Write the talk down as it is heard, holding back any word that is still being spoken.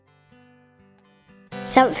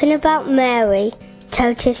Something about Mary,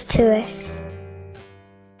 Totus Tuus.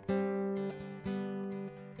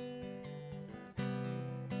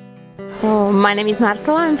 Oh, my name is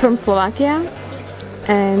Marcela, I'm from Slovakia,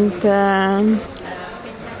 and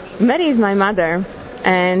Mary is my mother,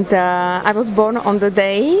 and I was born on the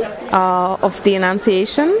day of the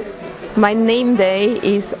Annunciation. My name day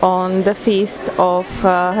is on the feast of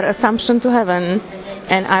her Assumption to Heaven,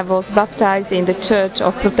 and I was baptized in the Church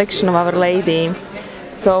of Protection of Our Lady.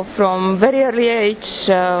 So from very early age,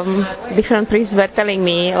 different priests were telling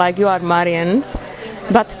me, like, you are Marian.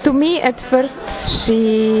 But to me, at first,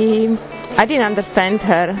 I didn't understand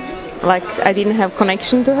her. Like, I didn't have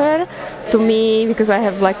connection to her. To me, because I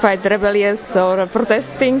have like quite rebellious or a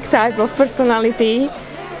protesting type of personality.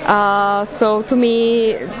 So to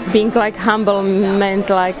me, being like humble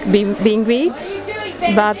meant like being weak.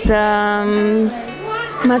 But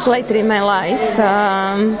much later in my life,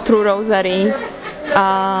 through Rosary,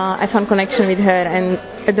 I found connection with her, and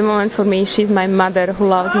at the moment for me she's my mother who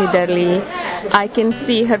loves me dearly. I can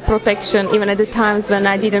see her protection even at the times when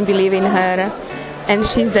I didn't believe in her, and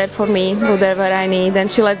she's there for me whatever I need, and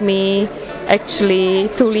she let me actually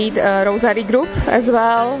to lead a Rosary group as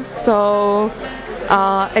well. So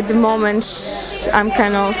at the moment I'm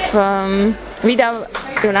kind of without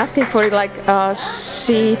even asking for it, like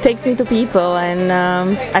she takes me to people, and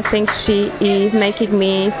I think she is making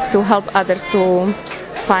me to help others to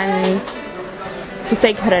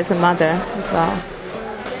take her as a mother as well.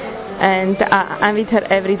 And I'm with her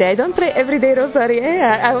every day. I don't pray every day Rosary.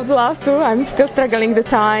 I would love to. I'm still struggling the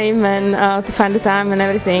time and to find the time and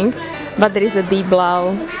everything. But there is a deep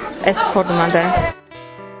love as for the mother.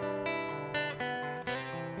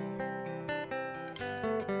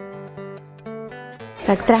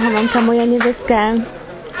 Tak, drahá mamka moja nebeská,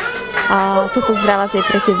 toto zdravá je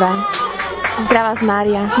pre teba. Zdravá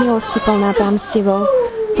Mária, milosti plná, Pán s tebou,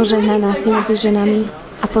 požehnaná si medzi ženami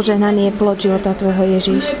a požehnaný je plod života tvojho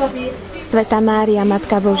Ježiš. Svätá Mária,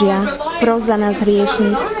 Matka Božia, pros za nás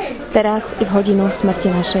hriešnych, teraz i v hodinu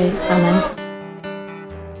smrti našej. Amen.